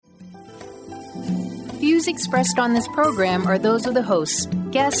views expressed on this program are those of the hosts,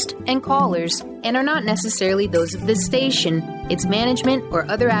 guests, and callers, and are not necessarily those of this station, its management, or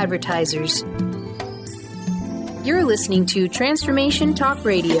other advertisers. You're listening to Transformation Talk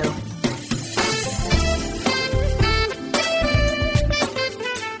Radio.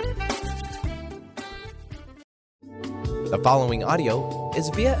 The following audio is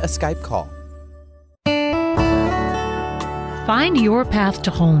via a Skype call. Find your path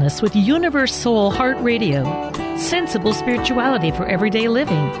to wholeness with UniverSoul Heart Radio, sensible spirituality for everyday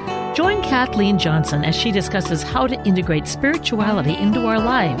living. Join Kathleen Johnson as she discusses how to integrate spirituality into our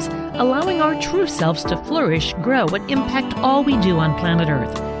lives, allowing our true selves to flourish, grow, and impact all we do on planet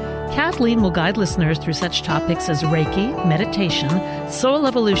Earth. Kathleen will guide listeners through such topics as Reiki, meditation, soul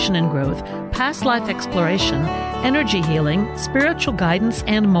evolution and growth, past life exploration, energy healing, spiritual guidance,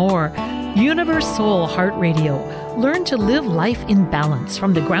 and more. UniverSoul Heart Radio. Learn to live life in balance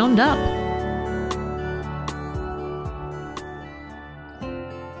from the ground up.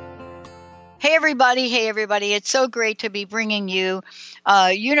 Hey, everybody. It's so great to be bringing you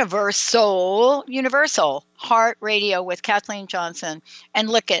UniverSoul Heart Radio with Kathleen Johnson. And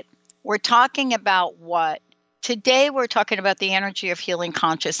look it, we're talking about what? Today we're talking about the energy of healing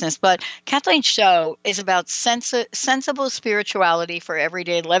consciousness, but Kathleen's show is about sensible spirituality for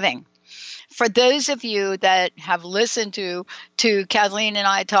everyday living. For those of you that have listened to Kathleen and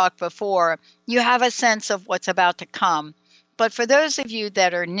I talk before, you have a sense of what's about to come. But for those of you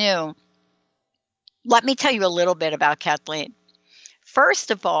that are new, let me tell you a little bit about Kathleen. First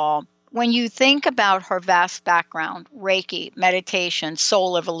of all, when you think about her vast background, Reiki, meditation,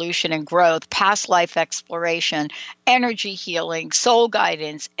 soul evolution and growth, past life exploration, energy healing, soul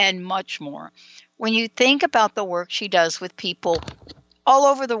guidance, and much more, when you think about the work she does with people all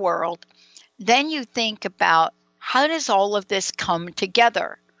over the world, then you think about how does all of this come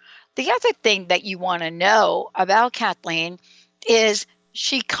together? The other thing that you want to know about Kathleen is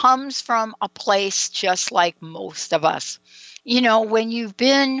she comes from a place just like most of us. You know, when you've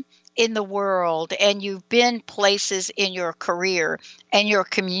been in the world and you've been places in your career and your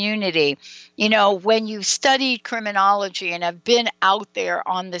community, you know, when you've studied criminology and have been out there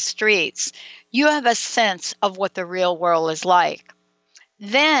on the streets, you have a sense of what the real world is like.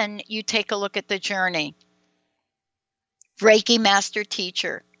 Then you take a look at the journey. Reiki master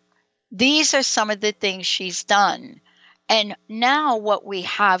teacher. These are some of the things she's done. And now what we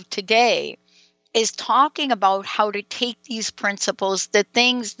have today is talking about how to take these principles, the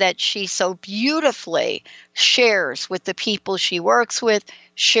things that she so beautifully shares with the people she works with,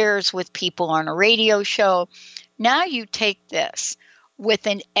 shares with people on a radio show. Now you take this with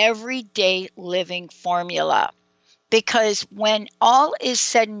an everyday living formula, because when all is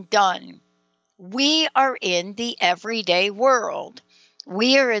said and done, we are in the everyday world.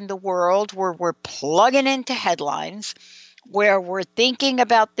 We are in the world where we're plugging into headlines, where we're thinking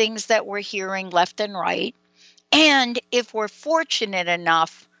about things that we're hearing left and right. And if we're fortunate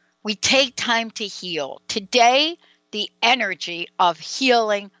enough, we take time to heal. Today, the energy of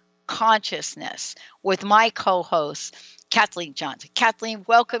healing consciousness with my co-host, Kathleen Johnson. Kathleen,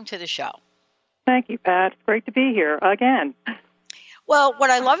 welcome to the show. Thank you, Pat. It's great to be here again. Well,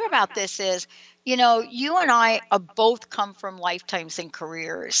 what I love about this is, you know, you and I both come from lifetimes and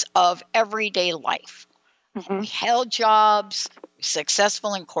careers of everyday life. Mm-hmm. We held jobs,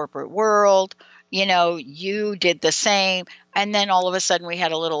 successful in corporate world. You know, you did the same. And then all of a sudden we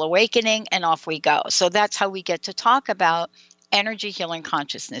had a little awakening and off we go. So that's how we get to talk about energy healing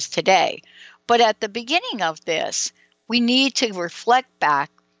consciousness today. But at the beginning of this, we need to reflect back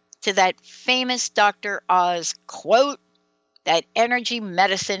to that famous Dr. Oz quote that energy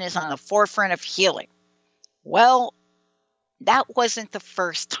medicine is on the forefront of healing. Well, that wasn't the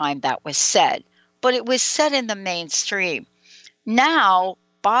first time that was said, but it was said in the mainstream. Now,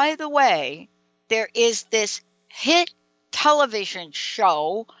 by the way, there is this hit television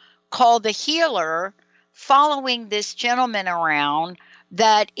show called The Healer following this gentleman around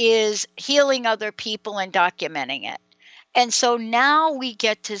that is healing other people and documenting it. And so now we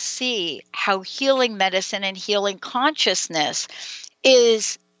get to see how healing medicine and healing consciousness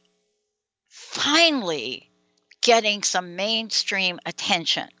is finally getting some mainstream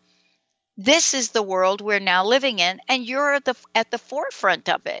attention. This is the world we're now living in, and you're at the forefront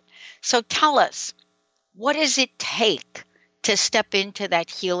of it. So tell us, what does it take to step into that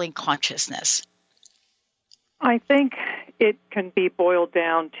healing consciousness? I think it can be boiled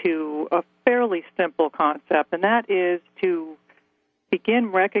down to a fairly simple concept, and that is to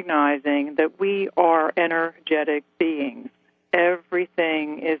begin recognizing that we are energetic beings.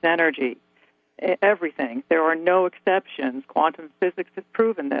 Everything is energy. Everything. There are no exceptions. Quantum physics has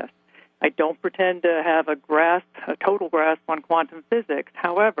proven this. I don't pretend to have a total grasp on quantum physics.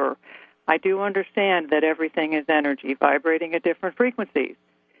 However, I do understand that everything is energy vibrating at different frequencies.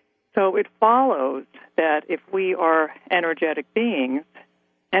 So it follows that if we are energetic beings,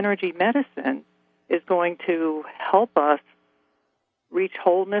 energy medicine is going to help us reach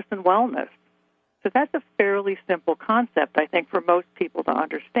wholeness and wellness. So that's a fairly simple concept, I think, for most people to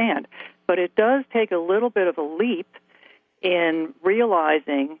understand. But it does take a little bit of a leap in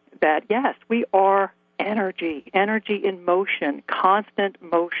realizing that, yes, we are energy in motion, constant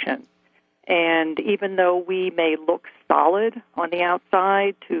motion. And even though we may look solid on the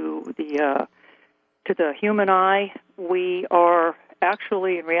outside to the human eye, we are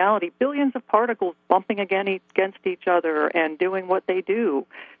actually, in reality, billions of particles bumping against each other and doing what they do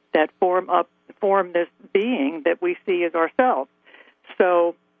that form this being that we see as ourselves.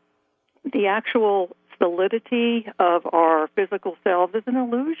 So the actual solidity of our physical selves is an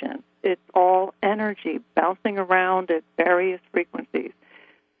illusion. It's all energy bouncing around at various frequencies.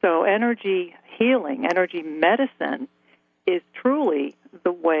 So energy healing, energy medicine is truly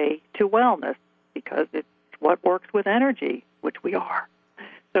the way to wellness because it's what works with energy, which we are.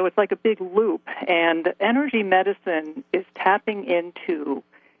 So it's like a big loop, and energy medicine is tapping into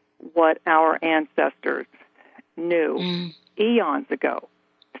what our ancestors knew eons ago,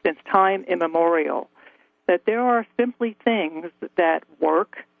 since time immemorial, that there are simply things that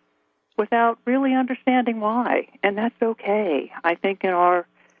work without really understanding why, and that's okay. I think in our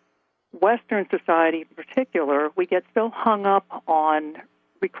Western society in particular, we get so hung up on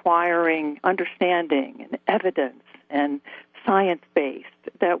requiring understanding and evidence and science-based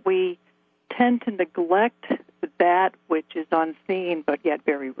that we tend to neglect that which is unseen but yet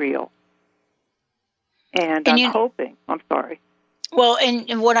very real. And I'm hoping, I'm sorry. Well,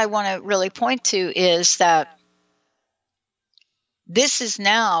 and what I want to really point to is that this is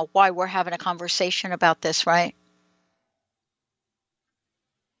now why we're having a conversation about this, right?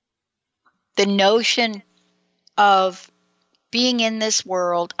 The notion of being in this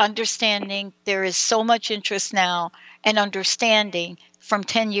world, understanding there is so much interest now and understanding from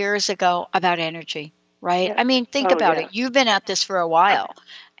 10 years ago about energy, right? Yes. I mean, think about it. You've been at this for a while.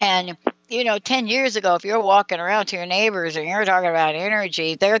 And, 10 years ago, if you're walking around to your neighbors and you're talking about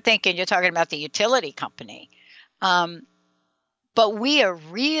energy, they're thinking you're talking about the utility company. But we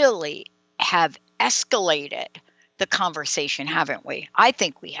really have escalated the conversation, haven't we? I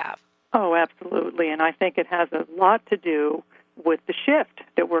think we have. Oh, absolutely. And I think it has a lot to do with the shift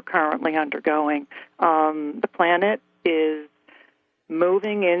that we're currently undergoing. The planet is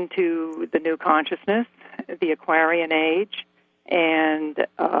moving into the new consciousness, the Aquarian age, and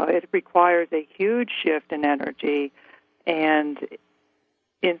it requires a huge shift in energy. And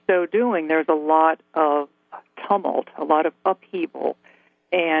in so doing, there's a lot of tumult, a lot of upheaval.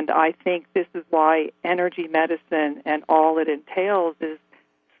 And I think this is why energy medicine and all it entails is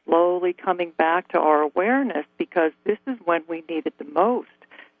slowly coming back to our awareness, because this is when we need it the most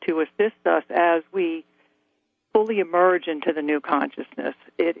to assist us as we fully emerge into the new consciousness.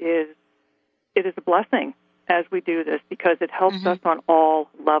 It is a blessing as we do this because it helps us on all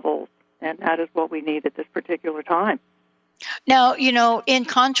levels, and that is what we need at this particular time. Now, in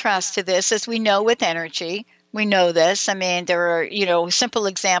contrast to this, as we know with energy, we know this. I mean, there are, simple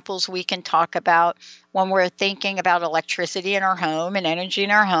examples we can talk about when we're thinking about electricity in our home and energy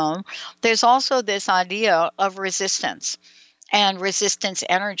in our home. There's also this idea of resistance and resistance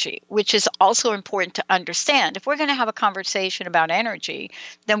energy, which is also important to understand. If we're going to have a conversation about energy,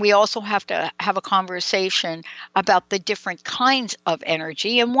 then we also have to have a conversation about the different kinds of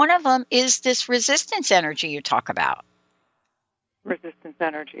energy. And one of them is this resistance energy you talk about. Resistance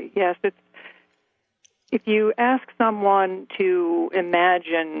energy, yes. If you ask someone to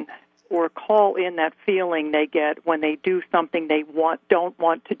imagine or call in that feeling they get when they do something they don't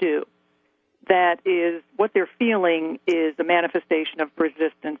want to do, that is what they're feeling is a manifestation of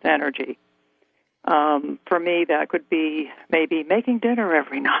resistance energy. For me, that could be maybe making dinner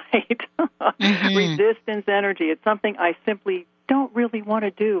every night. Resistance energy. It's something I simply don't really want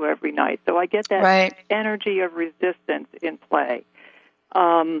to do every night. So I get that energy of resistance in play.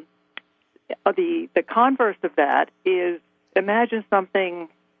 The converse of that is imagine something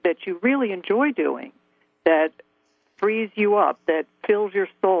that you really enjoy doing, that frees you up, that fills your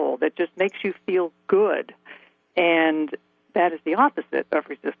soul, that just makes you feel good. And that is the opposite of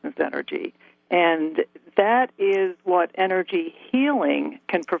resistance energy. And that is what energy healing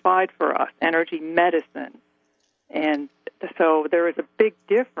can provide for us, energy medicine. And so there is a big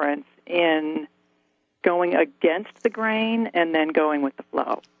difference in going against the grain and then going with the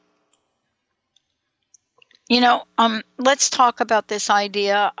flow. Let's talk about this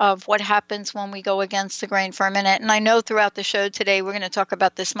idea of what happens when we go against the grain for a minute. And I know throughout the show today, we're going to talk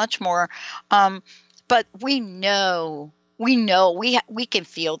about this much more. But we can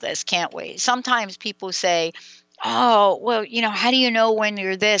feel this, can't we? Sometimes people say, oh, well, how do you know when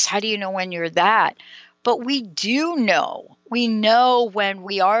you're this? How do you know when you're that? But we do know. We know when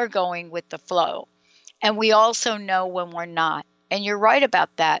we are going with the flow. And we also know when we're not. And you're right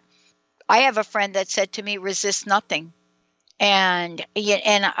about that. I have a friend that said to me, resist nothing. And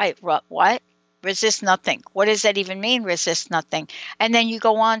I, what? Resist nothing. What does that even mean, resist nothing? And then you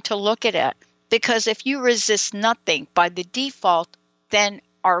go on to look at it. Because if you resist nothing by the default, then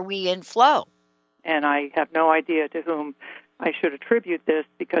are we in flow? And I have no idea to whom I should attribute this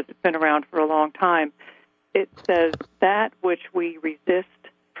because it's been around for a long time. It says that which we resist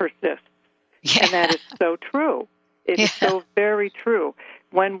persists. Yeah. And that is so true. It is so very true.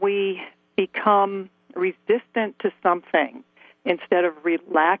 When we become resistant to something instead of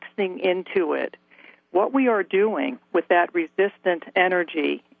relaxing into it, what we are doing with that resistant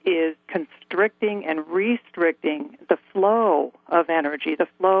energy is constricting and restricting the flow of energy, the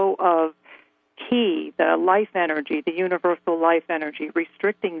flow of ki, the life energy, the universal life energy,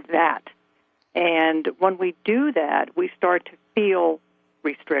 restricting that. And when we do that, we start to feel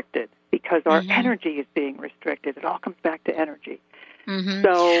restricted because our energy is being restricted. It all comes back to energy.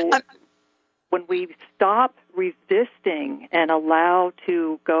 So when we stop resisting and allow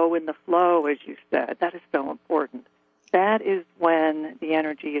to go in the flow, as you said, that is so important. That is when the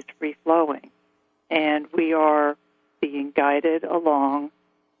energy is free-flowing, and we are being guided along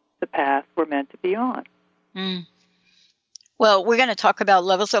the path we're meant to be on. Well, we're going to talk about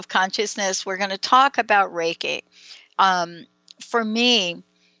levels of consciousness. We're going to talk about Reiki. For me,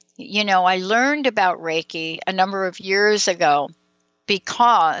 I learned about Reiki a number of years ago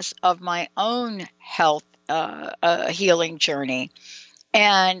because of my own health healing journey.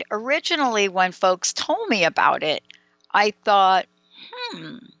 And originally, when folks told me about it, I thought,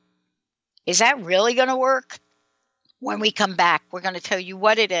 is that really going to work? When we come back, we're going to tell you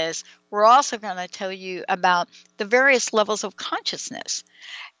what it is. We're also going to tell you about the various levels of consciousness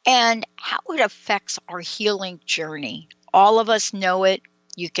and how it affects our healing journey. All of us know it.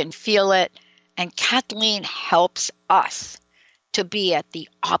 You can feel it. And Kathleen helps us to be at the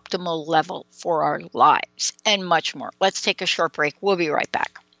optimal level for our lives and much more. Let's take a short break. We'll be right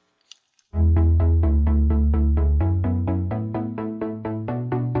back.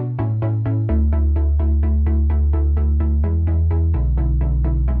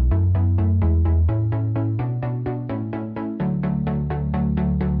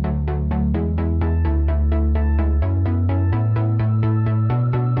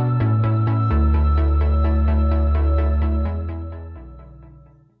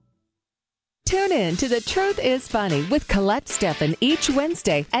 Tune in to The Truth is Funny with Colette Steffen each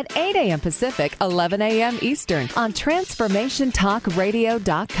Wednesday at 8 a.m. Pacific, 11 a.m. Eastern on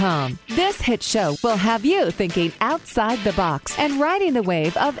TransformationTalkRadio.com. This hit show will have you thinking outside the box and riding the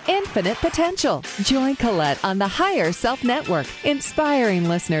wave of infinite potential. Join Colette on the Higher Self Network, inspiring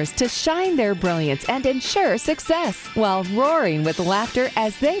listeners to shine their brilliance and ensure success while roaring with laughter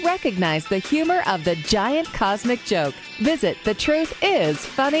as they recognize the humor of the giant cosmic joke. Visit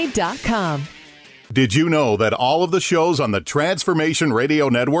TheTruthIsFunny.com. Did you know that all of the shows on the Transformation Radio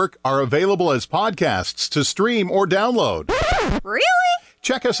Network are available as podcasts to stream or download? Really?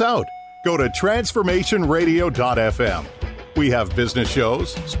 Check us out. Go to transformationradio.fm. We have business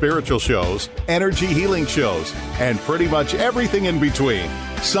shows, spiritual shows, energy healing shows, and pretty much everything in between.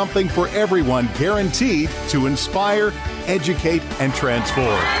 Something for everyone, guaranteed to inspire, educate, and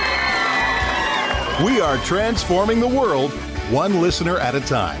transform. We are transforming the world, one listener at a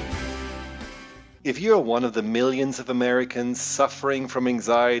time. If you're one of the millions of Americans suffering from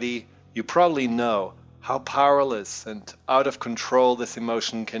anxiety, you probably know how powerless and out of control this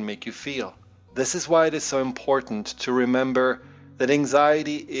emotion can make you feel. This is why it is so important to remember that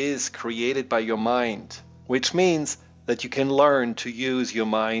anxiety is created by your mind, which means that you can learn to use your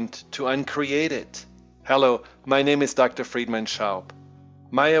mind to uncreate it. Hello, my name is Dr. Friedman Schaub.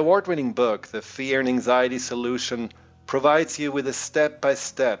 My award-winning book, The Fear and Anxiety Solution, provides you with a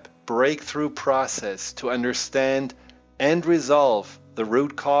step-by-step breakthrough process to understand and resolve the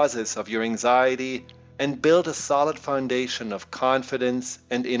root causes of your anxiety and build a solid foundation of confidence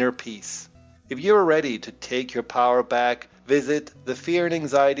and inner peace. If you're ready to take your power back, visit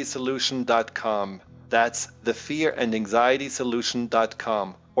thefearandanxietysolution.com. That's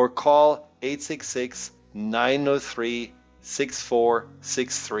thefearandanxietysolution.com, or call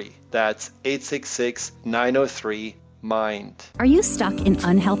 866-903-6463. That's 866-903-6463. mind. Are you stuck in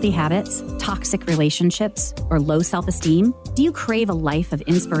unhealthy habits, toxic relationships, or low self-esteem? Do you crave a life of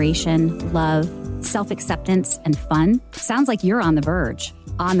inspiration, love, self-acceptance, and fun? Sounds like you're on the verge.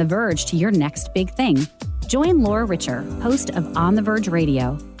 On the verge to your next big thing. Join Laura Richer, host of On the Verge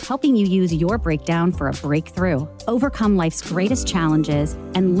Radio, helping you use your breakdown for a breakthrough, overcome life's greatest challenges,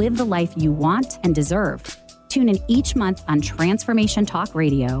 and live the life you want and deserve. Tune in each month on Transformation Talk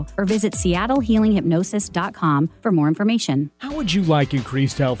Radio or visit SeattleHealingHypnosis.com for more information. How would you like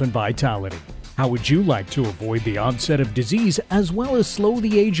increased health and vitality? How would you like to avoid the onset of disease as well as slow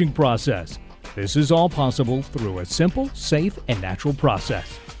the aging process? This is all possible through a simple, safe, and natural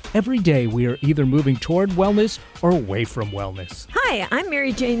process. Every day we are either moving toward wellness or away from wellness. Hi, I'm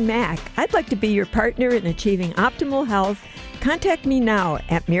Mary Jane Mack. I'd like to be your partner in achieving optimal health. Contact me now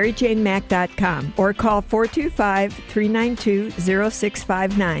at maryjanemack.com or call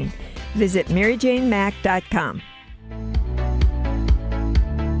 425-392-0659. Visit maryjanemack.com.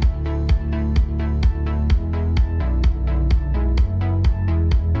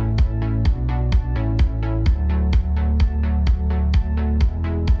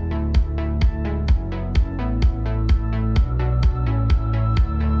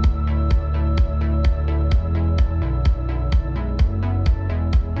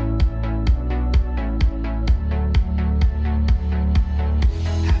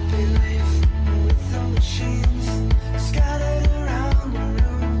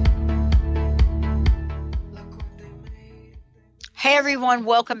 Hey everyone,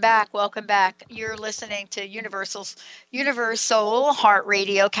 welcome back. You're listening to UniverSoul Heart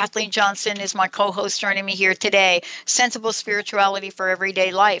Radio. Kathleen Johnson is my co-host joining me here today. Sensible spirituality for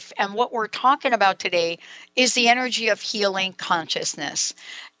everyday life. And what we're talking about today is the energy of healing consciousness.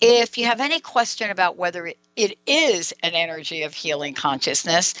 If you have any question about whether it is an energy of healing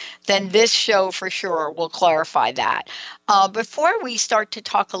consciousness, then this show for sure will clarify that. Before we start to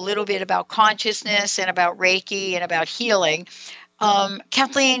talk a little bit about consciousness and about Reiki and about healing,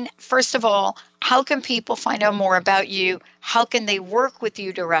 Kathleen, first of all, how can people find out more about you? How can they work with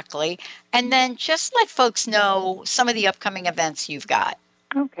you directly? And then just let folks know some of the upcoming events you've got.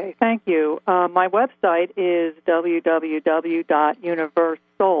 Okay, thank you. My website is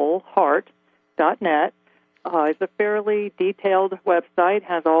www.universoulheart.net. It's a fairly detailed website,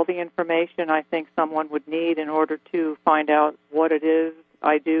 has all the information I think someone would need in order to find out what it is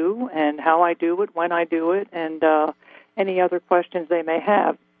I do and how I do it, when I do it, and any other questions they may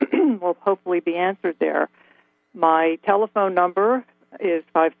have will hopefully be answered there. My telephone number is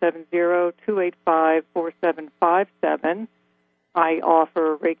 570-285-4757. I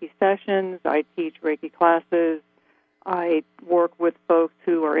offer Reiki sessions. I teach Reiki classes. I work with folks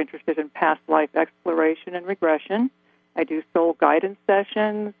who are interested in past life exploration and regression. I do soul guidance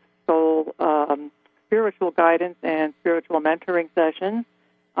sessions, spiritual guidance, and spiritual mentoring sessions.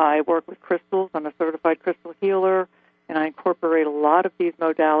 I work with crystals. I'm a certified crystal healer, and I incorporate a lot of these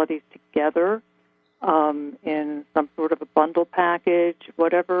modalities together in some sort of a bundle package,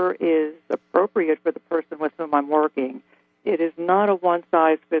 whatever is appropriate for the person with whom I'm working. It is not a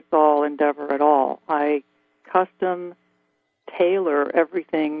one-size-fits-all endeavor at all. I custom tailor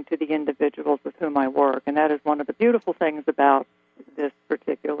everything to the individuals with whom I work, and that is one of the beautiful things about this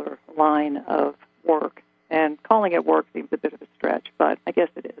particular line of work. And calling it work seems a bit of a stretch, but I guess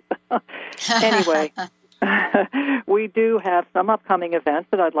it is. Anyway, we do have some upcoming events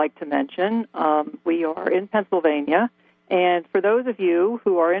that I'd like to mention. We are in Pennsylvania, and for those of you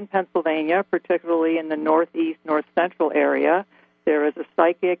who are in Pennsylvania, particularly in the northeast, north central area, there is a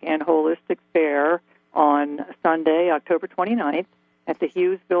psychic and holistic fair on Sunday, October 29th, at the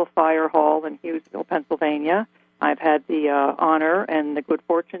Hughesville Fire Hall in Hughesville, Pennsylvania. I've had the honor and the good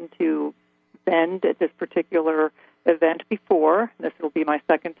fortune to bend at this particular event before. This will be my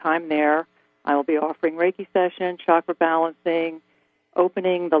second time there. I will be offering Reiki sessions, chakra balancing,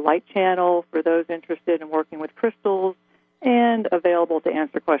 opening the light channel for those interested in working with crystals, and available to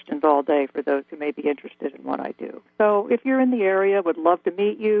answer questions all day for those who may be interested in what I do. So if you're in the area, would love to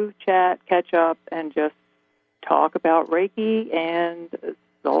meet you, chat, catch up, and just talk about Reiki and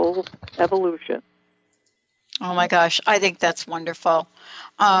soul evolution. Oh, my gosh. I think that's wonderful.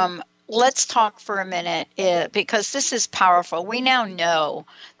 Let's talk for a minute because this is powerful. We now know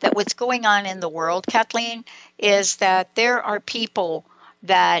that what's going on in the world, Kathleen, is that there are people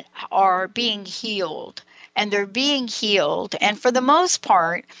that are being healed. And they're being healed. And for the most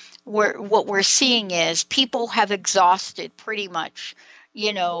part, what we're seeing is people have exhausted pretty much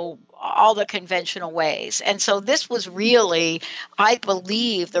all the conventional ways. And so this was really, I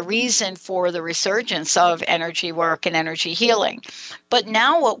believe, the reason for the resurgence of energy work and energy healing. But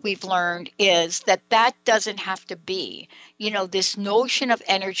now what we've learned is that doesn't have to be. This notion of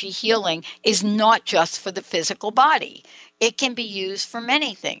energy healing is not just for the physical body. It can be used for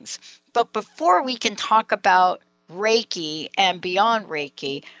many things. But before we can talk about Reiki and beyond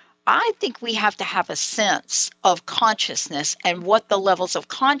Reiki, I think we have to have a sense of consciousness and what the levels of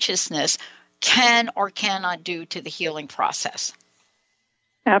consciousness can or cannot do to the healing process.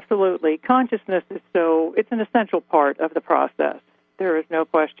 Absolutely. Consciousness it's an essential part of the process. There is no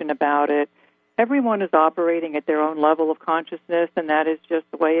question about it. Everyone is operating at their own level of consciousness, and that is just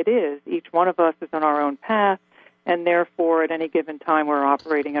the way it is. Each one of us is on our own path, and therefore, at any given time, we're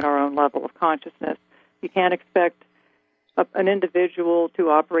operating at our own level of consciousness. You can't expect an individual to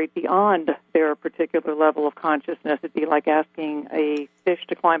operate beyond their particular level of consciousness. It'd be like asking a fish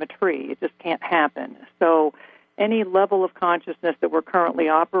to climb a tree. It just can't happen. So any level of consciousness that we're currently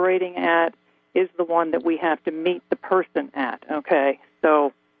operating at is the one that we have to meet the person at, okay?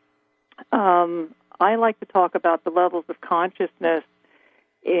 So I like to talk about the levels of consciousness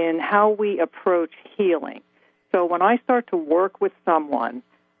in how we approach healing. So when I start to work with someone,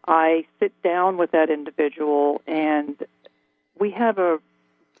 I sit down with that individual and we have a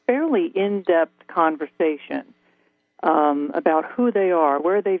fairly in-depth conversation about who they are,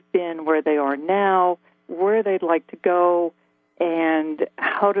 where they've been, where they are now, where they'd like to go, and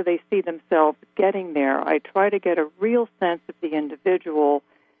how do they see themselves getting there. I try to get a real sense of the individual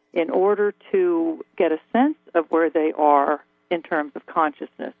in order to get a sense of where they are in terms of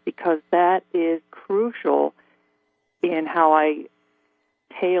consciousness, because that is crucial in how I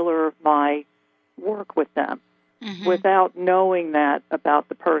tailor my work with them. Mm-hmm. Without knowing that about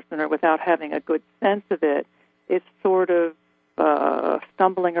the person or without having a good sense of it, it's sort of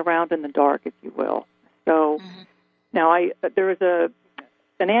stumbling around in the dark, if you will. So now there is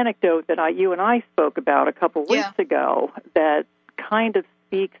an anecdote that you and I spoke about a couple weeks ago that kind of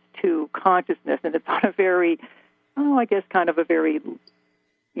speaks to consciousness, and it's on a very, kind of a very,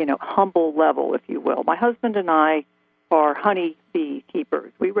 humble level, if you will. My husband and I are honey bee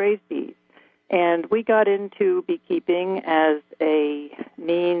keepers. We raise bees. And we got into beekeeping as a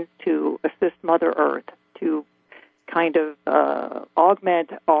means to assist Mother Earth, to kind of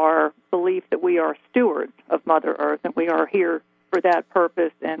augment our belief that we are stewards of Mother Earth, and we are here for that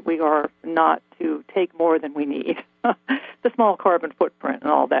purpose, and we are not to take more than we need, the small carbon footprint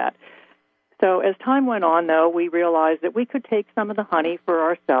and all that. So as time went on, though, we realized that we could take some of the honey for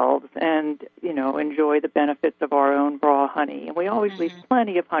ourselves and, enjoy the benefits of our own raw honey. And we always leave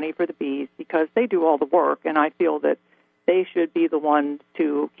plenty of honey for the bees because they do all the work, and I feel that they should be the ones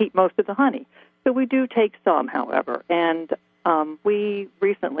to keep most of the honey. So we do take some, however. And we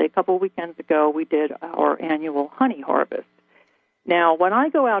recently, a couple of weekends ago, we did our annual honey harvest. Now, when I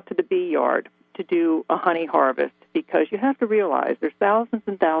go out to the bee yard to do a honey harvest, because you have to realize there's thousands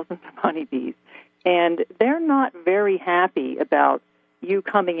and thousands of honeybees, and they're not very happy about you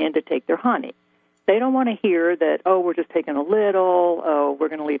coming in to take their honey. They don't want to hear that, we're just taking a little, we're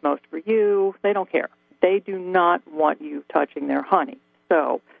going to leave most for you. They don't care. They do not want you touching their honey.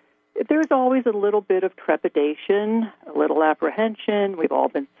 So there's always a little bit of trepidation, a little apprehension. We've all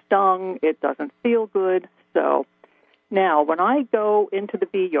been stung. It doesn't feel good. So now when I go into the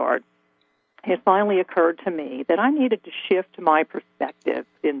bee yard, it finally occurred to me that I needed to shift my perspective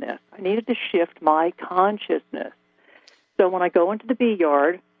in this. I needed to shift my consciousness. So when I go into the bee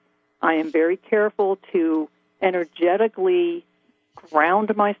yard, I am very careful to energetically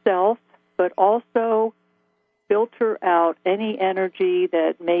ground myself, but also filter out any energy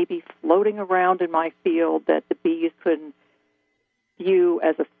that may be floating around in my field that the bees could view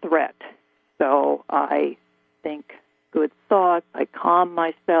as a threat. So I think good thoughts, I calm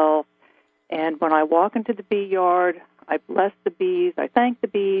myself, and when I walk into the bee yard, I bless the bees, I thank the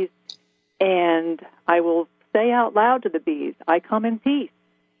bees, and I will say out loud to the bees, I come in peace.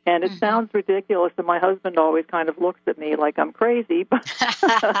 And it sounds ridiculous, and my husband always kind of looks at me like I'm crazy, but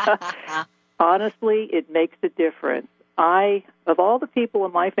honestly, it makes a difference. Of all the people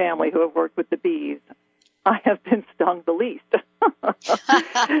in my family who have worked with the bees, I have been stung the least.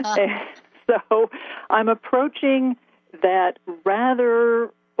 And so I'm approaching that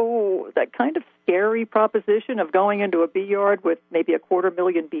that kind of scary proposition of going into a bee yard with maybe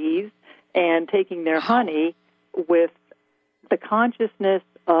 250,000 bees and taking their honey with the consciousness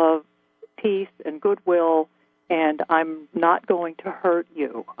of peace and goodwill, and I'm not going to hurt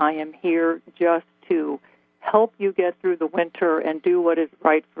you. I am here just to help you get through the winter and do what is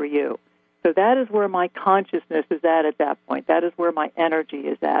right for you. So that is where my consciousness is at that point. That is where my energy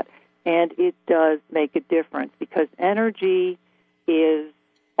is at. And it does make a difference because energy is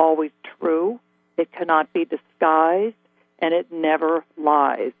always true. It cannot be disguised, and it never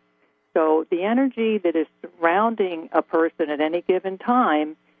lies. So the energy that is surrounding a person at any given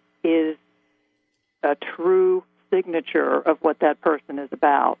time is a true signature of what that person is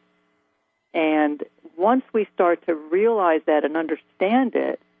about. And once we start to realize that and understand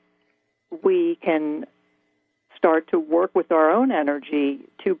it, we can start to work with our own energy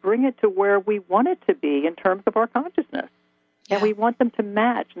to bring it to where we want it to be in terms of our consciousness. Yeah. And we want them to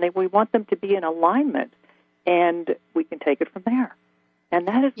match, and we want them to be in alignment, and we can take it from there. And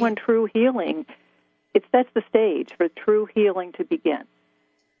that is when true healing, it sets the stage for true healing to begin.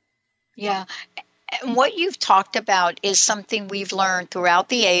 Yeah. And what you've talked about is something we've learned throughout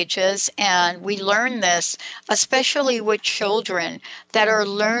the ages, and we learn this especially with children that are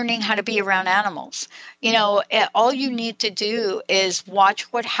learning how to be around animals. You know, all you need to do is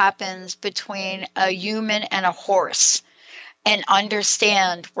watch what happens between a human and a horse and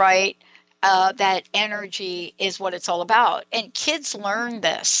understand, right, that energy is what it's all about. And kids learn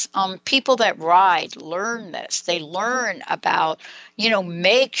this. People that ride learn this. They learn about,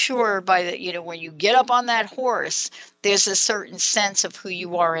 make sure when you get up on that horse, there's a certain sense of who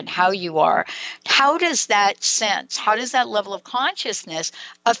you are and how you are. How does that sense, how does that level of consciousness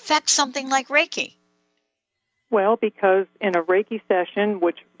affect something like Reiki? Well, because in a Reiki session,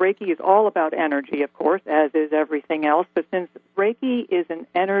 which Reiki is all about energy, of course, as is everything else, but since Reiki is an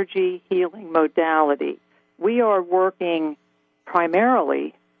energy healing modality, we are working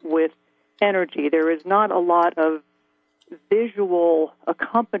primarily with energy. There is not a lot of visual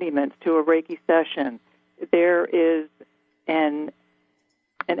accompaniment to a Reiki session. There is an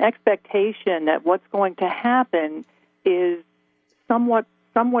expectation that what's going to happen is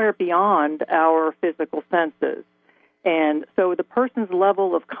somewhere beyond our physical senses. And so the person's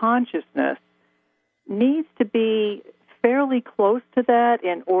level of consciousness needs to be fairly close to that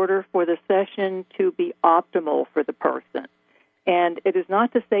in order for the session to be optimal for the person. And it is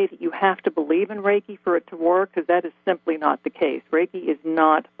not to say that you have to believe in Reiki for it to work, because that is simply not the case. Reiki is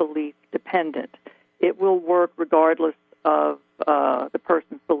not belief dependent. It will work regardless of the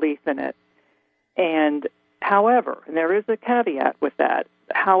person's belief in it. And however, and there is a caveat with that,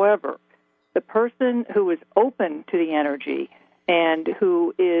 however, the person who is open to the energy and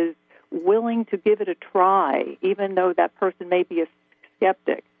who is willing to give it a try, even though that person may be a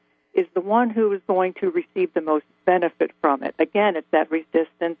skeptic, is the one who is going to receive the most benefit from it. Again, it's that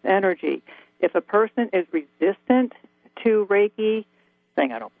resistance energy. If a person is resistant to Reiki,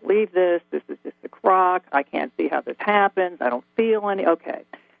 saying, I don't believe this is just a crock, I can't see how this happens, I don't feel any, okay.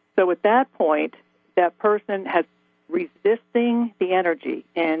 So at that point, that person has resisting the energy,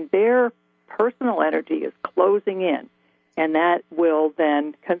 and their personal energy is closing in, and that will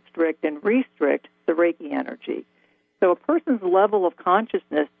then constrict and restrict the Reiki energy. So a person's level of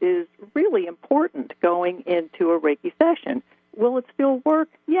consciousness is really important going into a Reiki session. Will it still work?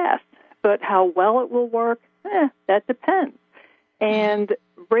 Yes. But how well it will work? That depends. And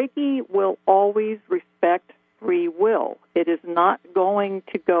Reiki will always respect free will. It is not going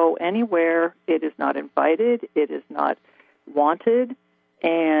to go anywhere. It is not invited. It is not wanted.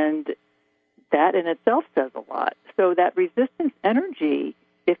 And that in itself says a lot. So that resistance energy,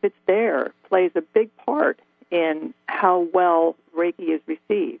 if it's there, plays a big part in how well Reiki is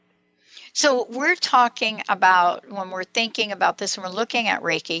received. So we're talking about, when we're thinking about this and we're looking at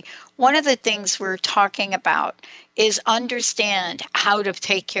Reiki, one of the things we're talking about is understand how to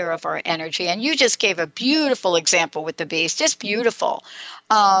take care of our energy. And you just gave a beautiful example with the bees, just beautiful.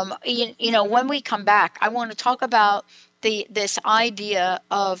 When we come back, I want to talk about this idea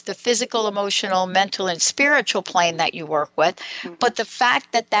of the physical, emotional, mental, and spiritual plane that you work with, but the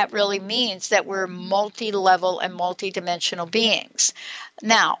fact that really means that we're multi-level and multi-dimensional beings.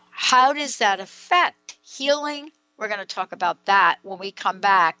 Now, how does that affect healing? We're going to talk about that when we come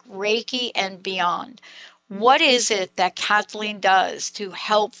back, Reiki and beyond. What is it that Kathleen does to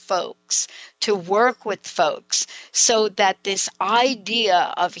help folks, to work with folks, so that this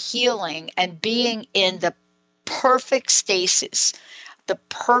idea of healing and being in the perfect stasis, the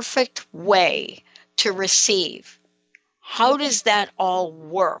perfect way to receive, how does that all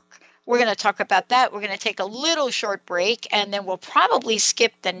work? We're going to talk about that. We're going to take a little short break, and then we'll probably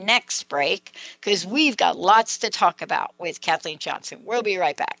skip the next break because we've got lots to talk about with Kathleen Johnson. We'll be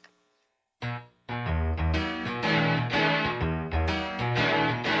right back.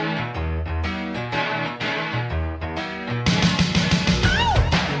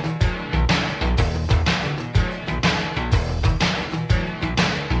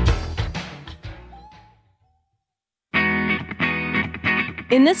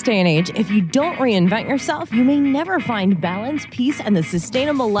 In this day and age, if you don't reinvent yourself, you may never find balance, peace, and the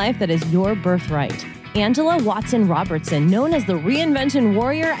sustainable life that is your birthright. Angela Watson Robertson, known as the Reinvention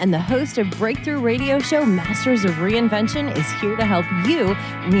Warrior and the host of breakthrough radio show Masters of Reinvention, is here to help you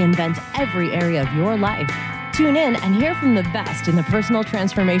reinvent every area of your life. Tune in and hear from the best in the personal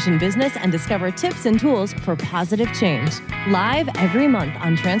transformation business and discover tips and tools for positive change. Live every month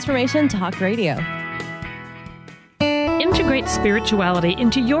on Transformation Talk Radio. Integrate spirituality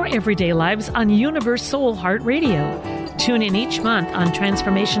into your everyday lives on UniverSoul Heart Radio. Tune in each month on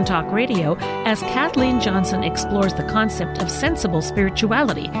Transformation Talk Radio as Kathleen Johnson explores the concept of sensible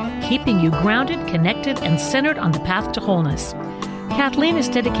spirituality, keeping you grounded, connected, and centered on the path to wholeness. Kathleen has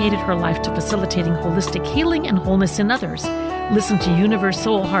dedicated her life to facilitating holistic healing and wholeness in others. Listen to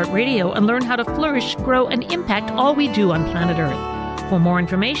UniverSoul Heart Radio and learn how to flourish, grow, and impact all we do on planet Earth. For more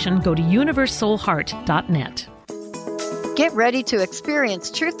information, go to universoulheart.net. Get ready to experience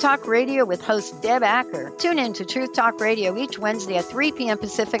Truth Talk Radio with host Deb Acker. Tune in to Truth Talk Radio each Wednesday at 3 p.m.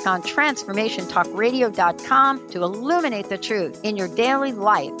 Pacific on TransformationTalkRadio.com to illuminate the truth in your daily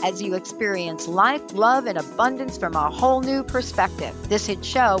life as you experience life, love, and abundance from a whole new perspective. This hit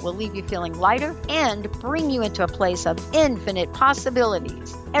show will leave you feeling lighter and bring you into a place of infinite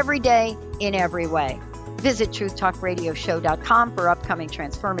possibilities every day in every way. Visit TruthTalkRadioshow.com for upcoming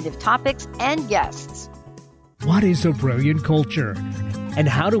transformative topics and guests. What is a brilliant culture? And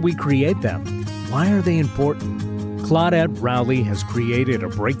how do we create them? Why are they important? Claudette Rowley has created a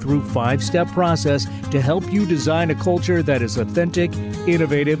breakthrough 5-step process to help you design a culture that is authentic,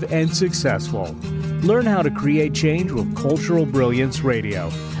 innovative, and successful. Learn how to create change with Cultural Brilliance Radio,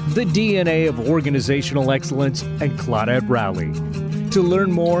 the DNA of organizational excellence, and Claudette Rowley. To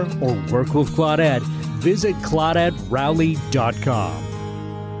learn more or work with Claudette, visit ClaudetteRowley.com.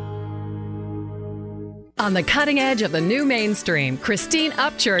 On the cutting edge of the new mainstream, Christine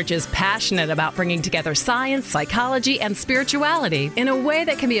Upchurch is passionate about bringing together science, psychology, and spirituality in a way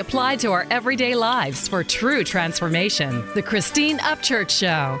that can be applied to our everyday lives for true transformation. The Christine Upchurch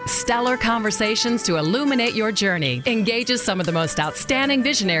Show, stellar conversations to illuminate your journey, engages some of the most outstanding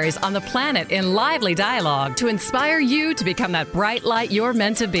visionaries on the planet in lively dialogue to inspire you to become that bright light you're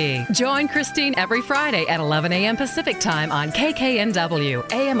meant to be. Join Christine every Friday at 11 a.m. Pacific Time on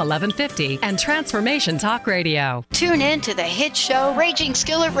KKNW, AM 1150, and Transformation Talk Radio. Tune in to the hit show Raging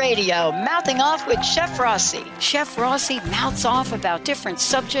Skillet Radio, Mouthing Off with Chef Rossi. Chef Rossi mouths off about different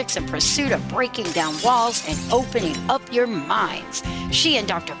subjects in pursuit of breaking down walls and opening up your minds. She and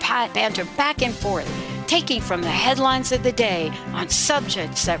Dr. Pat banter back and forth, taking from the headlines of the day on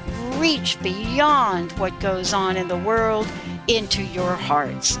subjects that reach beyond what goes on in the world into your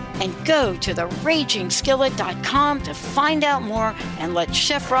hearts. And go to theragingskillet.com to find out more and let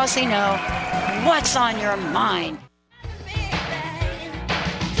Chef Rossi know what's on your mind.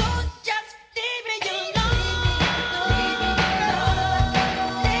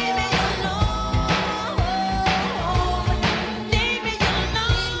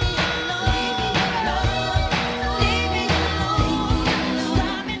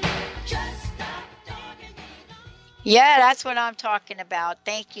 Yeah, that's what I'm talking about.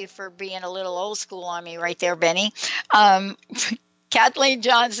 Thank you for being a little old school on me right there, Benny. Kathleen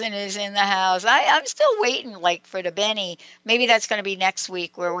Johnson is in the house. I'm still waiting for the Benny. Maybe that's going to be next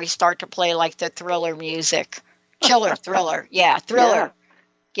week where we start to play the thriller music. Thriller. Yeah, thriller.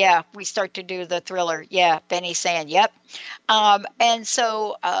 Yeah, we start to do the thriller. Yeah, Benny's saying, yep. And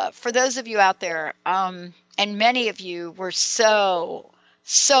so for those of you out there, and many of you were so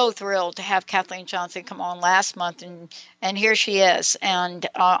thrilled to have Kathleen Johnson come on last month, and here she is. And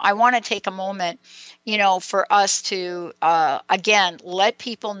I want to take a moment, for us to, again, let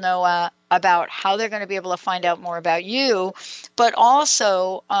people know about how they're going to be able to find out more about you, but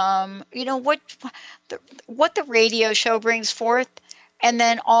also, what the radio show brings forth. And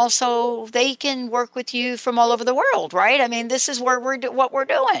then also they can work with you from all over the world, right? I mean, this is where what we're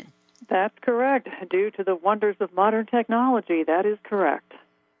doing. That's correct. Due to the wonders of modern technology, that is correct.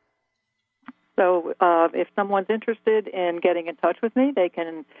 So if someone's interested in getting in touch with me, they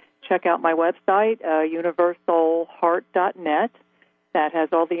can check out my website, UniverSoulHeart.net. That has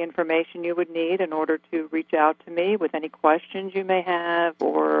all the information you would need in order to reach out to me with any questions you may have,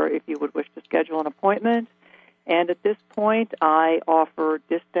 or if you would wish to schedule an appointment. And at this point, I offer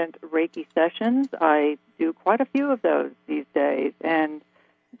distant Reiki sessions. I do quite a few of those these days, and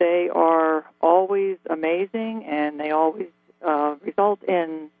they are always amazing, and they always result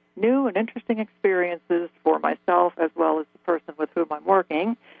in new and interesting experiences for myself as well as the person with whom I'm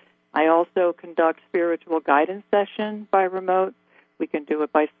working. I also conduct spiritual guidance sessions by remote. We can do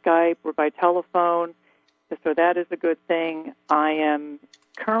it by Skype or by telephone. So that is a good thing. I am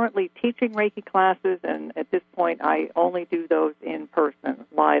currently teaching Reiki classes, and at this point I only do those in person,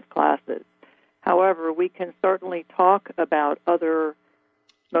 live classes. However, we can certainly talk about other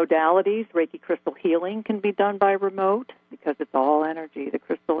modalities. Reiki crystal healing can be done by remote because it's all energy. The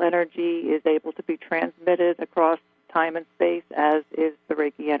crystal energy is able to be transmitted across time and space, as is the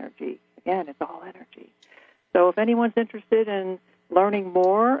Reiki energy. Again, it's all energy. So if anyone's interested in learning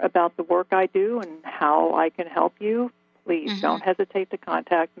more about the work I do and how I can help you, please don't hesitate to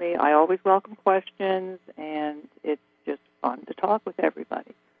contact me. I always welcome questions, and it's just fun to talk with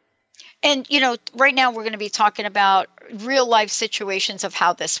everybody. And, right now we're going to be talking about real life situations of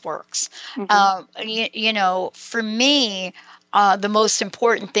how this works. For me, the most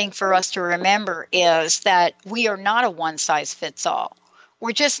important thing for us to remember is that we are not a one-size-fits-all.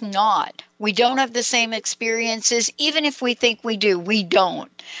 We're just not. We don't have the same experiences. Even if we think we do, we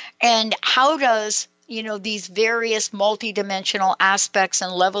don't. And how does, these various multidimensional aspects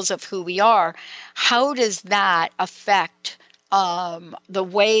and levels of who we are, how does that affect the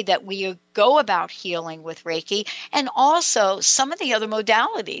way that we go about healing with Reiki, and also some of the other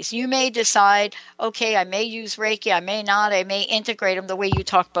modalities? You may decide, okay, I may use Reiki, I may not, I may integrate them the way you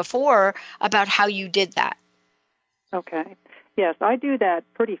talked before about how you did that. Okay. Yes, I do that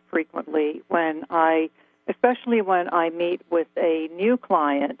pretty frequently especially when I meet with a new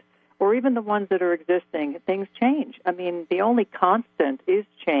client, or even the ones that are existing. Things change. I mean, the only constant is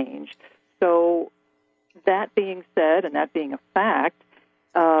change. So that being said, and that being a fact,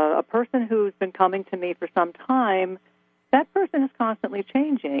 a person who's been coming to me for some time, that person is constantly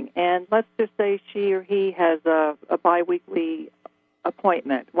changing. And let's just say she or he has a biweekly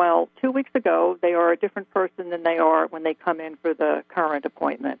appointment. Well, 2 weeks ago, they are a different person than they are when they come in for the current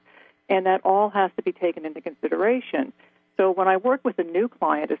appointment. And that all has to be taken into consideration. So when I work with a new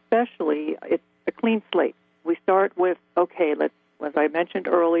client, especially, it's a clean slate. We start with, okay, as I mentioned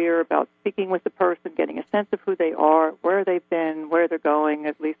earlier, about speaking with the person, getting a sense of who they are, where they've been, where they're going,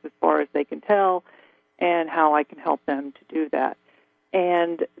 at least as far as they can tell, and how I can help them to do that.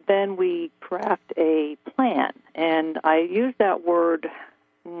 And then we craft a plan. And I use that word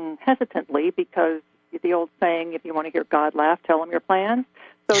hesitantly because the old saying, if you want to hear God laugh, tell him your plans.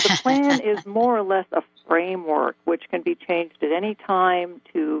 So the plan is more or less a framework which can be changed at any time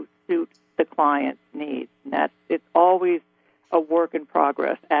to suit the client's needs. And it's always a work in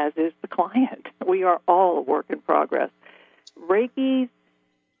progress, as is the client. We are all a work in progress. Reiki,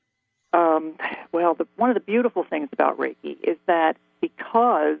 one of the beautiful things about Reiki is that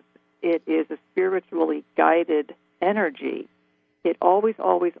because it is a spiritually guided energy, it always,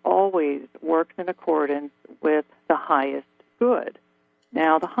 always, always works in accordance with the highest good.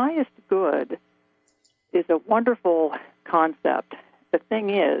 Now, the highest good is a wonderful concept. The thing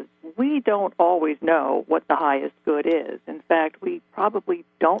is, we don't always know what the highest good is. In fact, we probably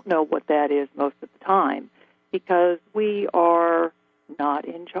don't know what that is most of the time because we are not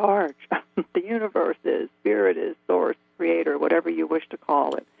in charge. The universe is, spirit is, source, creator, whatever you wish to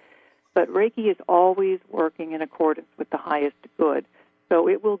call it. But Reiki is always working in accordance with the highest good. So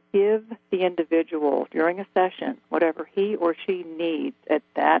it will give the individual during a session whatever he or she needs at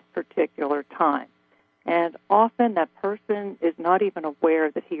that particular time. And often that person is not even aware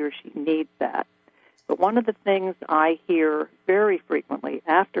that he or she needs that. But one of the things I hear very frequently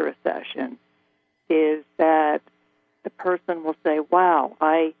after a session is that the person will say, wow,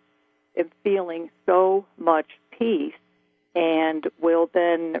 I am feeling so much peace, and will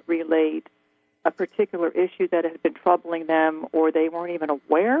then relate a particular issue that had been troubling them or they weren't even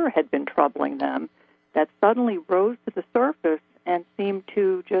aware had been troubling them that suddenly rose to the surface and seemed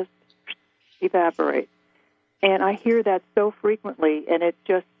to just evaporate. And I hear that so frequently, and it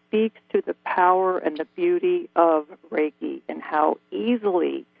just speaks to the power and the beauty of Reiki and how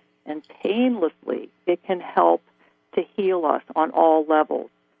easily and painlessly it can help to heal us on all levels.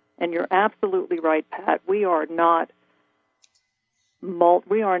 And you're absolutely right, Pat. We are not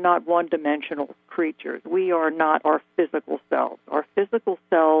one-dimensional creatures. We are not our physical selves. Our physical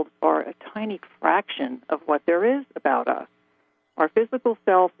selves are a tiny fraction of what there is about us. Our physical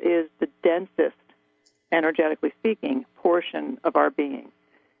self is the densest, energetically speaking, portion of our being.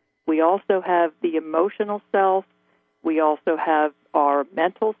 We also have the emotional self. We also have our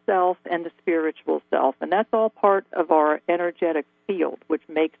mental self and the spiritual self, and that's all part of our energetic field, which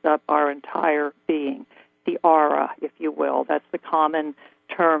makes up our entire being. The aura, if you will. That's the common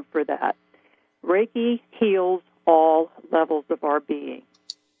term for that. Reiki heals all levels of our being,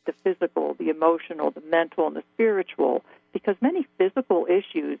 the physical, the emotional, the mental, and the spiritual, because many physical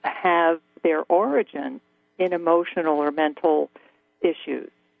issues have their origin in emotional or mental issues.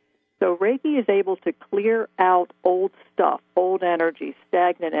 So Reiki is able to clear out old stuff, old energy,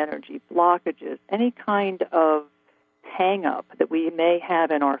 stagnant energy, blockages, any kind of hang-up that we may have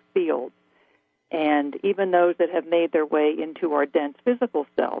in our field. And even those that have made their way into our dense physical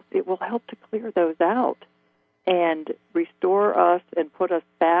selves, it will help to clear those out and restore us and put us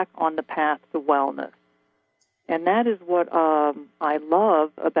back on the path to wellness. And that is what I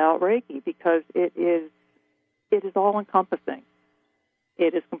love about Reiki, because it is all-encompassing.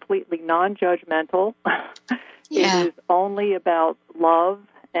 It is completely non-judgmental. Yeah. It is only about love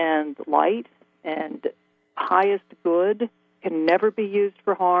and light and highest good, can never be used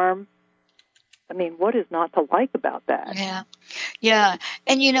for harm. I mean, what is not to like about that? Yeah. Yeah.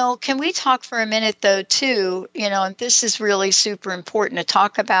 And, can we talk for a minute, though, too, and this is really super important to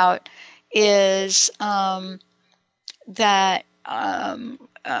talk about, is that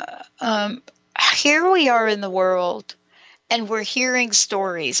here we are in the world, and we're hearing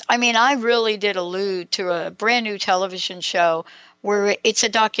stories. I mean, I really did allude to a brand new television show where it's a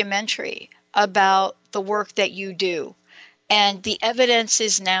documentary about the work that you do, and the evidence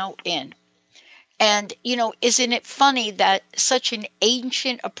is now in. And, isn't it funny that such an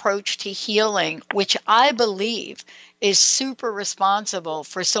ancient approach to healing, which I believe is super responsible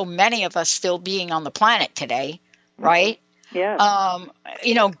for so many of us still being on the planet today, right? Yeah.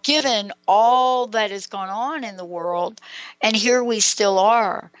 Given all that has gone on in the world, and here we still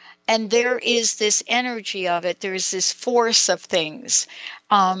are. And there is this energy of it. There's this force of things.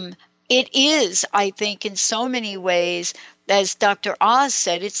 It is, I think, in so many ways, as Dr. Oz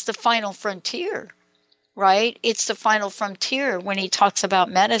said, it's the final frontier, right? It's the final frontier when he talks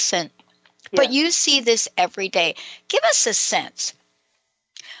about medicine. Yeah. But you see this every day. Give us a sense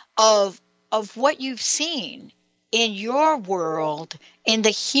of what you've seen in your world, in the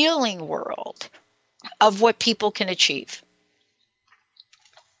healing world, of what people can achieve.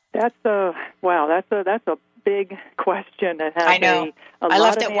 That's a big question that has I know. a lot I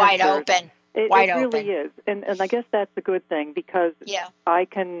left of it wide answers. open. It really is. And I guess that's a good thing, because I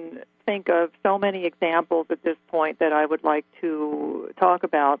can think of so many examples at this point that I would like to talk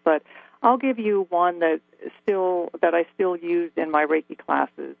about, but I'll give you one that I still use in my Reiki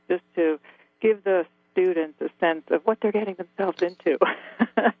classes, just to give the students a sense of what they're getting themselves into.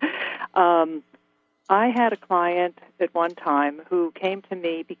 I had a client at one time who came to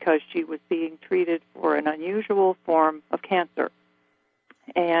me because she was being treated for an unusual form of cancer.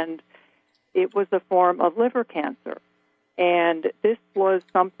 And it was a form of liver cancer. And this was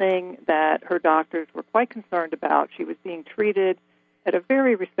something that her doctors were quite concerned about. She was being treated at a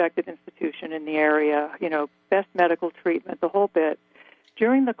very respected institution in the area, best medical treatment, the whole bit,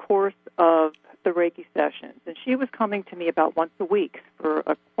 during the course of the Reiki sessions. And she was coming to me about once a week for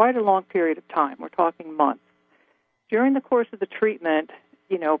quite a long period of time. We're talking months. During the course of the treatment,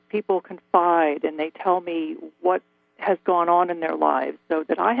 people confide and they tell me what has gone on in their lives, so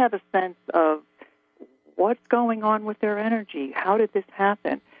that I have a sense of what's going on with their energy. How did this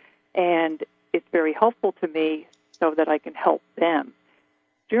happen? And it's very helpful to me so that I can help them.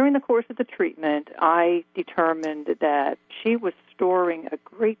 During the course of the treatment, I determined that she was storing a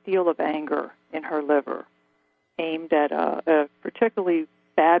great deal of anger in her liver, aimed at a particularly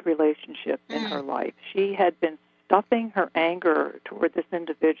bad relationship in her life. She had been stuffing her anger toward this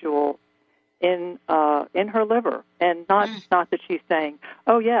individual in her liver, and not that she's saying,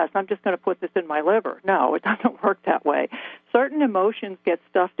 "Oh yes, I'm just going to put this in my liver." No, it doesn't work that way. Certain emotions get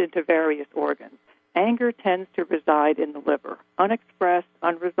stuffed into various organs. Anger tends to reside in the liver. Unexpressed,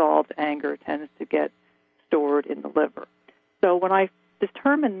 unresolved anger tends to get stored in the liver. So when I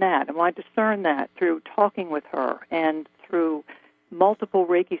determined that, and when I discerned that through talking with her and through multiple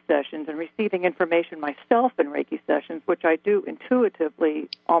Reiki sessions and receiving information myself in Reiki sessions, which I do intuitively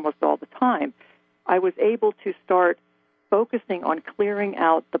almost all the time, I was able to start focusing on clearing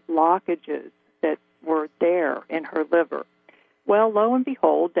out the blockages that were there in her liver. Well, lo and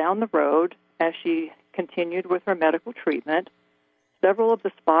behold, down the road, as she continued with her medical treatment, several of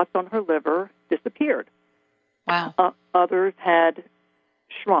the spots on her liver disappeared. Wow. Others had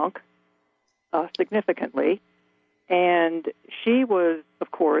shrunk significantly, and she was, of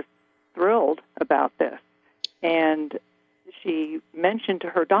course, thrilled about this. And she mentioned to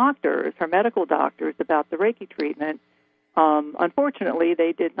her doctors, her medical doctors, about the Reiki treatment. Unfortunately,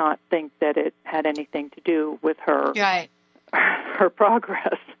 they did not think that it had anything to do with her her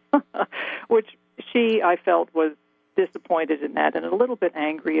progress, which I felt was disappointed in that and a little bit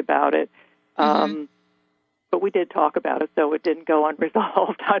angry about it. But we did talk about it, so it didn't go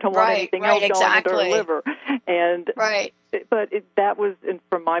unresolved. I don't want anything else going into her liver. And that was,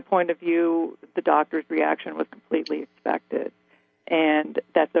 from my point of view, the doctor's reaction was completely expected. And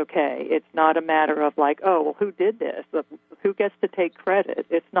that's okay. It's not a matter of like, oh, well, who did this? Who gets to take credit?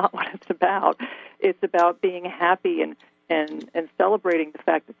 It's not what it's about. It's about being happy and celebrating the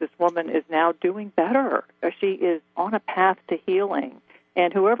fact that this woman is now doing better. She is on a path to healing.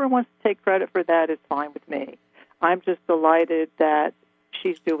 And whoever wants to take credit for that is fine with me. I'm just delighted that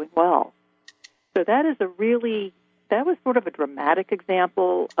she's doing well. So that was sort of a dramatic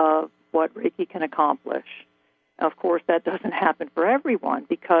example of what Reiki can accomplish. Of course, that doesn't happen for everyone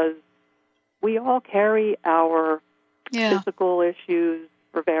because we all carry our physical issues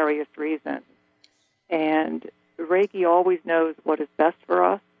for various reasons. And Reiki always knows what is best for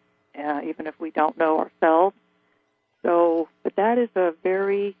us, even if we don't know ourselves. So, but that is a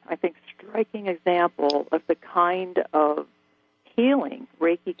very, I think, striking example of the kind of healing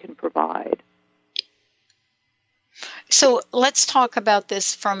Reiki can provide. So let's talk about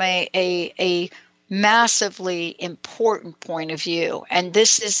this from a massively important point of view. And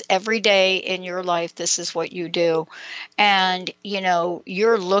this is every day in your life, this is what you do. And,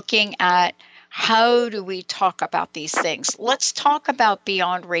 you're looking at how do we talk about these things? Let's talk about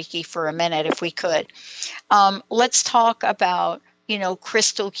beyond Reiki for a minute, if we could. Let's talk about,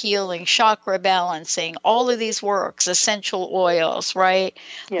 crystal healing, chakra balancing, all of these works, essential oils, right?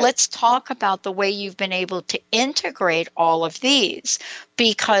 Yes. Let's talk about the way you've been able to integrate all of these,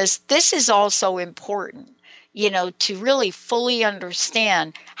 because this is also important, to really fully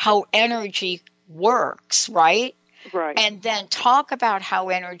understand how energy works, right? Right. And then talk about how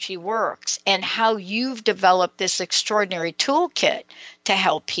energy works and how you've developed this extraordinary toolkit to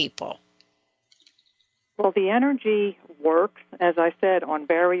help people. Well, the energy works, as I said, on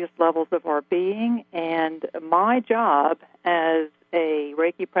various levels of our being. And my job as a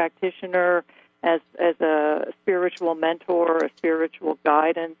Reiki practitioner, as a spiritual mentor, a spiritual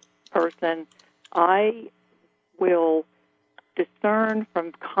guidance person, I will discern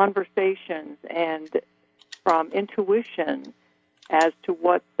from conversations and from intuition as to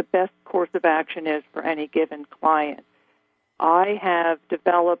what the best course of action is for any given client. I have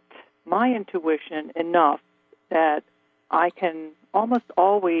developed my intuition enough that I can almost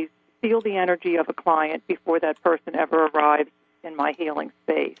always feel the energy of a client before that person ever arrives in my healing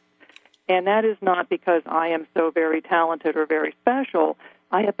space. And that is not because I am so very talented or very special.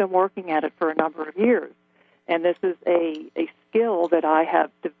 I have been working at it for a number of years. And this is a skill that I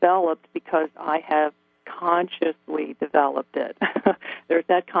have developed because I have consciously developed it. There's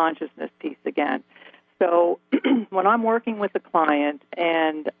that consciousness piece again. So when I'm working with a client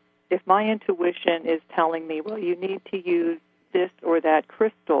and if my intuition is telling me, well, you need to use this or that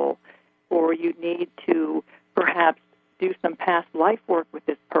crystal, or you need to perhaps do some past life work with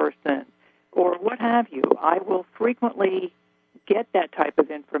this person, or what have you, I will frequently get that type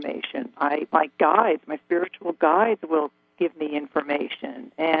of information. My guides, my spiritual guides will give me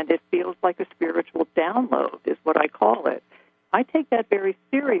information, and it feels like a spiritual download is what I call it. I take that very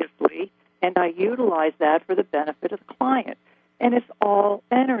seriously, and I utilize that for the benefit of the client. And it's all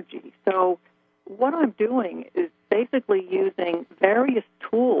energy. So what I'm doing is basically using various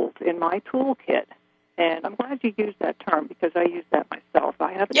tools in my toolkit. And I'm glad you used that term because I use that myself.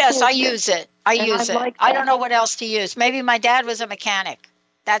 I have a Yes, toolkit, I use it. I use it. Like I don't know what else to use. Maybe my dad was a mechanic.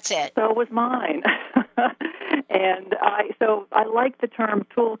 That's it. So was mine. And I like the term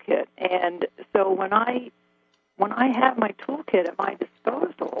toolkit. And so when I have my toolkit at my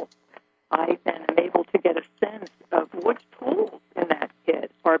disposal, I then am able to get a sense of which tools in that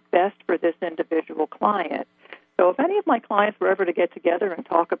kit are best for this individual client. So if any of my clients were ever to get together and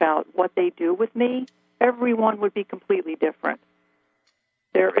talk about what they do with me, everyone would be completely different.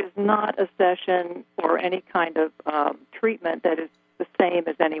 There is not a session or any kind of treatment that is the same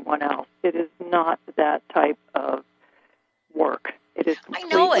as anyone else. It is not that type of work. It is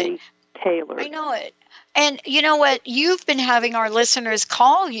completely tailored. I know it. And you know what? You've been having our listeners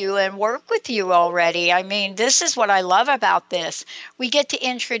call you and work with you already. I mean, this is what I love about this. We get to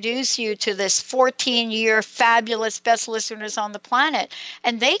introduce you to this 14-year fabulous best listeners on the planet,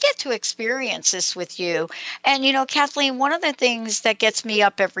 and they get to experience this with you. And, Kathleen, one of the things that gets me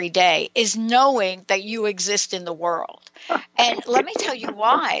up every day is knowing that you exist in the world. And let me tell you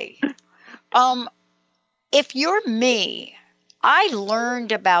why. If you're me, I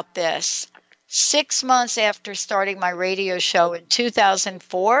learned about this 6 months after starting my radio show in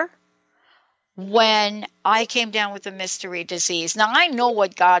 2004, when I came down with a mystery disease. Now, I know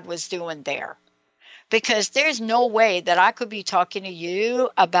what God was doing there, because there's no way that I could be talking to you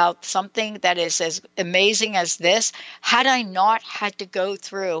about something that is as amazing as this had I not had to go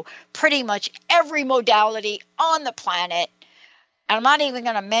through pretty much every modality on the planet I'm not even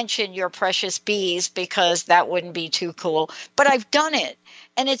going to mention your precious bees because that wouldn't be too cool, but I've done it.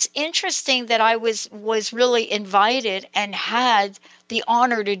 And it's interesting that I was really invited and had the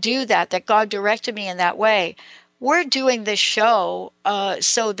honor to do that God directed me in that way. We're doing this show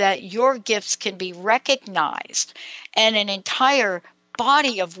so that your gifts can be recognized, and an entire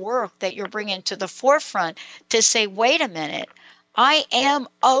body of work that you're bringing to the forefront to say, wait a minute, I am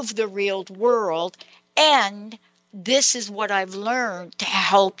of the real world, and this is what I've learned to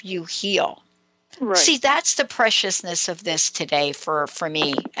help you heal. Right. See, that's the preciousness of this today for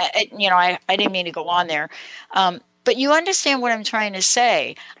me. I didn't mean to go on there. But you understand what I'm trying to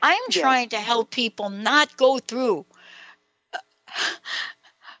say. I'm trying to help people not go through.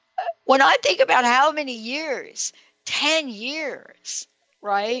 When I think about how many years, 10 years,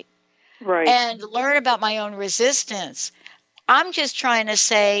 right? Right. And learn about my own resistance. I'm just trying to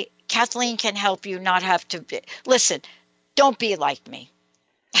say, Kathleen can help you not have to be. Listen, don't be like me.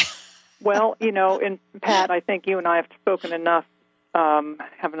 Well, and Pat, I think you and I have spoken enough,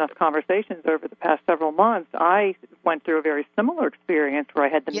 have enough conversations over the past several months. I went through a very similar experience where I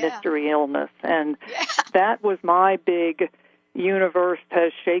had the mystery illness, and that was my big universe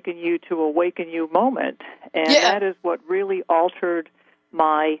has shaken you to awaken you moment, and that is what really altered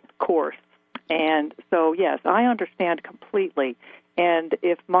my course. And so, yes, I understand completely. And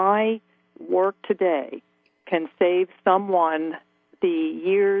if my work today can save someone the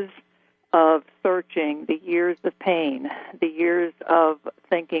years of searching, the years of pain, the years of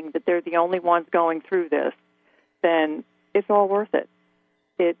thinking that they're the only ones going through this, then it's all worth it.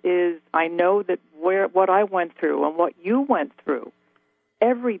 It is, I know that what I went through and what you went through,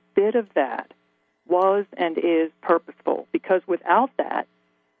 every bit of that was and is purposeful, because without that,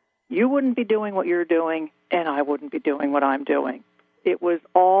 you wouldn't be doing what you're doing, and I wouldn't be doing what I'm doing. It was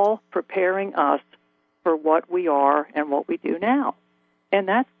all preparing us for what we are and what we do now. And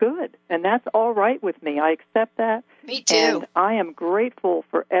that's good, and that's all right with me. I accept that. Me too. And I am grateful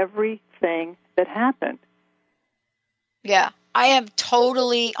for everything that happened. Yeah, I am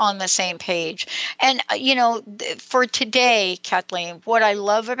totally on the same page. And, for today, Kathleen, what I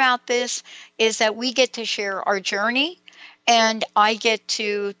love about this is that we get to share our journey, and I get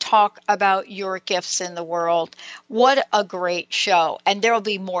to talk about your gifts in the world. What a great show. And there will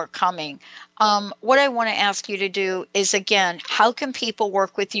be more coming. What I want to ask you to do is, again, how can people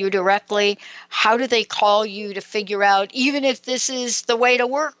work with you directly? How do they call you to figure out, even if this is the way to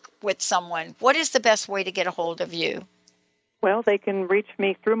work with someone, what is the best way to get a hold of you? Well, they can reach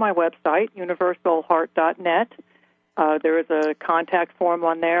me through my website, universalheart.net. There is a contact form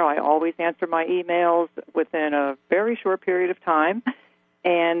on there. I always answer my emails within a very short period of time.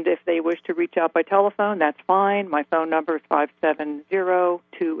 And if they wish to reach out by telephone, that's fine. My phone number is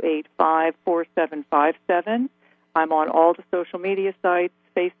 570-285-4757. I'm on all the social media sites,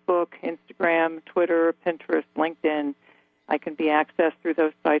 Facebook, Instagram, Twitter, Pinterest, LinkedIn. I can be accessed through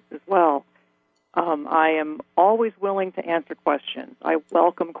those sites as well. I am always willing to answer questions. I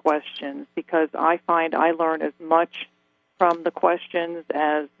welcome questions because I find I learn as much from the questions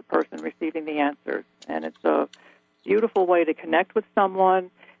as the person receiving the answers. And it's a beautiful way to connect with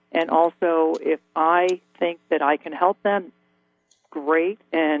someone. And also, if I think that I can help them, great.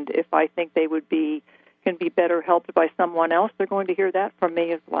 And if I think they can be better helped by someone else, they're going to hear that from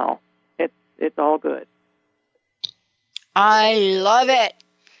me as well. It's all good. I love it.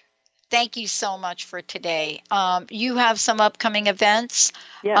 Thank you so much for today. You have some upcoming events.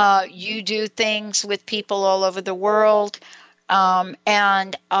 Yes. You do things with people all over the world.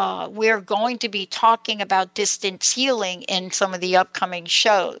 And we're going to be talking about distance healing in some of the upcoming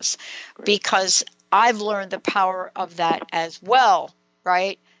shows. Great. Because I've learned the power of that as well,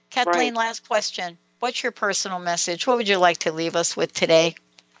 right? Kathleen, last question. What's your personal message? What would you like to leave us with today?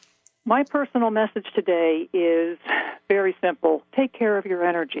 My personal message today is very simple. Take care of your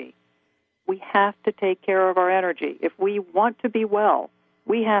energy. We have to take care of our energy. If we want to be well,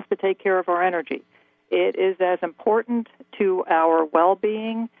 we have to take care of our energy. It is as important to our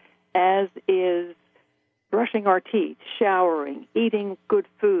well-being as is brushing our teeth, showering, eating good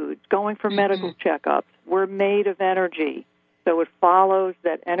food, going for medical checkups. We're made of energy. So it follows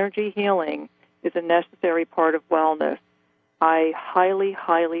that energy healing is a necessary part of wellness. I highly,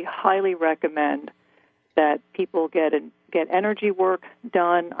 highly, highly recommend that people get energy work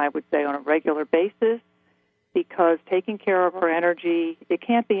done, I would say, on a regular basis, because taking care of our energy, it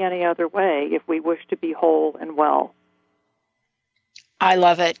can't be any other way if we wish to be whole and well. I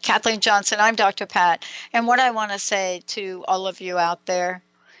love it. Kathleen Johnson, I'm Dr. Pat, and what I want to say to all of you out there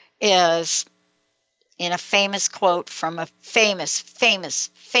is, in a famous quote from a famous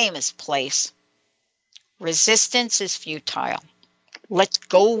place, resistance is futile. Let's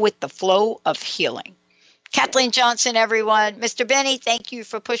go with the flow of healing. Kathleen Johnson, everyone. Mr. Benny, thank you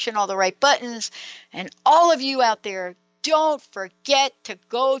for pushing all the right buttons. And all of you out there, don't forget to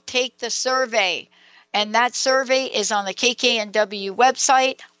go take the survey. And that survey is on the KKNW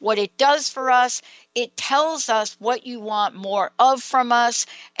website. What it does for us, it tells us what you want more of from us.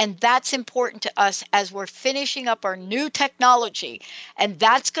 And that's important to us as we're finishing up our new technology. And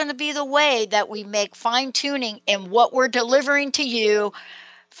that's going to be the way that we make fine-tuning in what we're delivering to you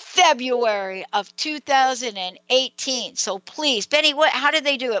February of 2018. So please, Benny, how did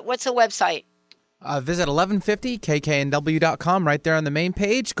they do it? What's the website? Visit 1150kknw.com right there on the main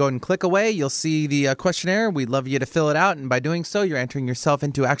page. Go and click away. You'll see the questionnaire. We'd love you to fill it out. And by doing so, you're entering yourself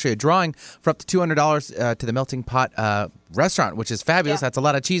into actually a drawing for up to $200 to the Melting Pot restaurant, which is fabulous. Yeah. That's a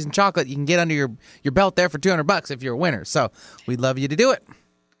lot of cheese and chocolate you can get under your belt there for $200 if you're a winner. So we'd love you to do it.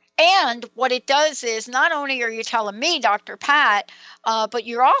 And what it does is not only are you telling me, Dr. Pat, but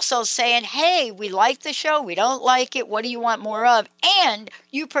you're also saying, hey, we like the show. We don't like it. What do you want more of? And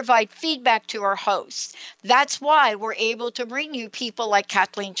you provide feedback to our hosts. That's why we're able to bring you people like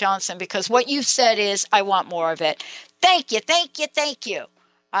Kathleen Johnson, because what you've said is, I want more of it. Thank you. Thank you. Thank you.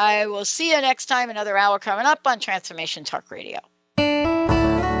 I will see you next time. Another hour coming up on Transformation Talk Radio.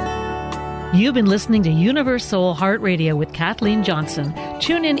 You've been listening to UniverSoul Heart Radio with Kathleen Johnson.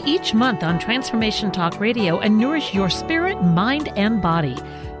 Tune in each month on Transformation Talk Radio and nourish your spirit, mind, and body.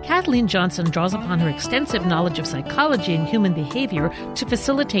 Kathleen Johnson draws upon her extensive knowledge of psychology and human behavior to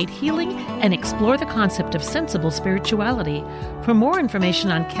facilitate healing and explore the concept of sensible spirituality. For more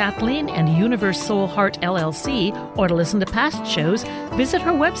information on Kathleen and UniverSoul Heart LLC, or to listen to past shows, visit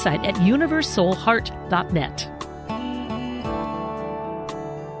her website at universoulheart.net.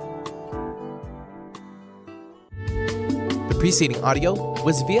 The preceding audio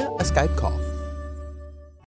was via a Skype call.